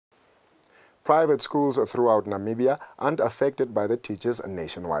Private schools throughout Namibia aren't affected by the teachers'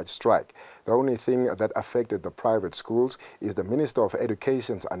 nationwide strike. The only thing that affected the private schools is the Minister of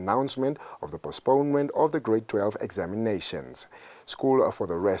Education's announcement of the postponement of the grade 12 examinations. School for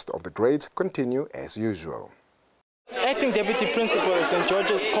the rest of the grades continue as usual. Acting Deputy Principal at St.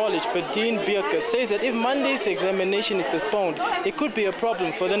 George's College, Dean Birker, says that if Monday's examination is postponed, it could be a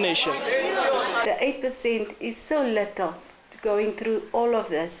problem for the nation. The 8% is so little going through all of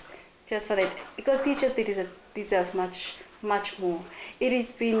this just for that, because teachers deserve much more. It has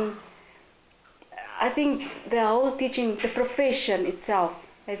been, I think the whole teaching, the profession itself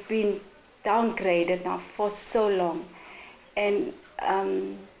has been downgraded now for so long, and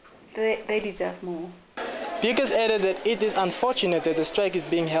they deserve more. Birkers added that it is unfortunate that the strike is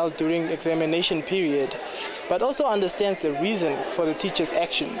being held during the examination period, but also understands the reason for the teachers'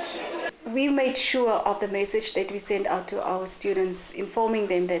 actions. We made sure of the message that we sent out to our students, informing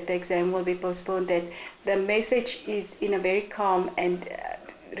them that the exam will be postponed, that the message is in a very calm and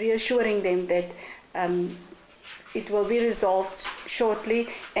reassuring them that it will be resolved shortly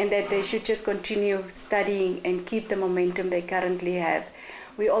and that they should just continue studying and keep the momentum they currently have.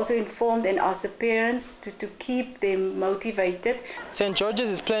 We also informed and asked the parents to keep them motivated. St. George's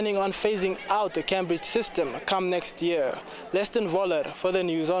is planning on phasing out the Cambridge system come next year. Leston Wohler for the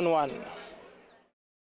News on 1.